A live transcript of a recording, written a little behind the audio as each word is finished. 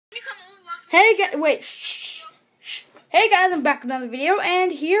Hey guys, wait, shh, shh. Hey guys, I'm back with another video,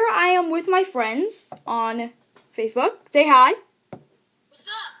 and here I am with my friends on Facebook. Say hi. What's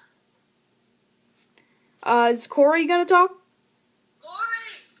up? Is Corey gonna talk?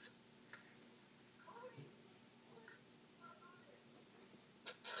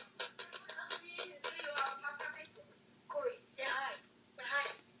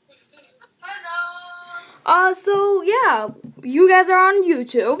 So yeah, you guys are on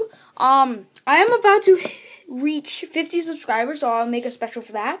YouTube. I am about to reach 50 subscribers, so I'll make a special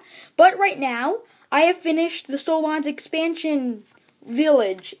for that. But right now, I have finished the Soul Bonds expansion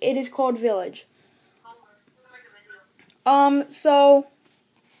village. It is called Village. Me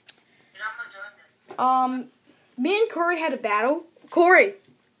and Corey had a battle. Corey,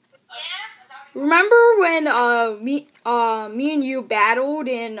 remember when me and you battled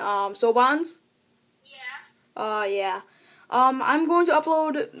in Soul Bonds? Yeah. I'm going to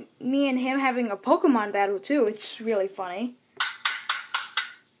upload me and him having a Pokemon battle too. It's really funny.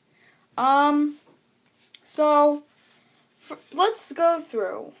 So let's go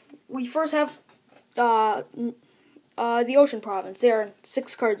through. We first have the Ocean Province. There are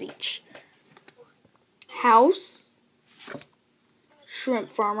 6 cards each. House,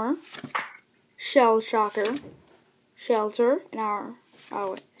 Shrimp Farmer, Shell Shocker, Shelter, and our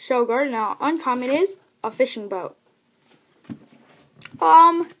Shell Guard. And our uncommon is a fishing boat.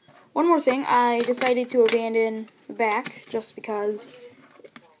 One more thing, I decided to abandon the back just because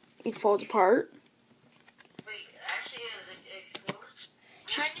it falls apart. Wait, actually, it explodes.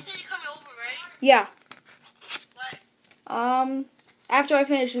 You said you're coming over, right? Yeah. What? After I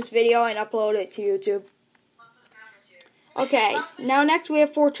finish this video and upload it to YouTube. Okay, now next we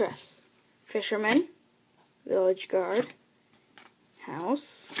have Fortress, Fisherman, Village Guard,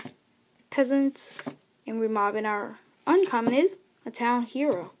 House, Peasant, and Mob, and our uncommon is a Town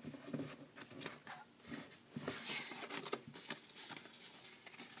Hero.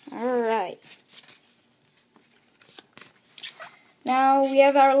 Alright. Now we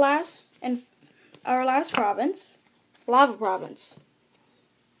have our last province, Lava Province.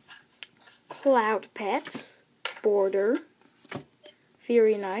 Cloud Pet, Border,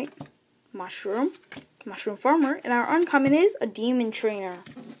 Fury Knight, Mushroom Farmer, and our uncommon is a Demon Trainer.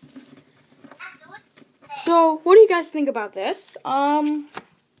 So, what do you guys think about this? I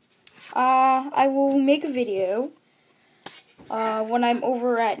will make a video when I'm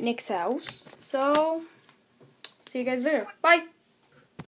over at Nick's house. So, see you guys later. Bye!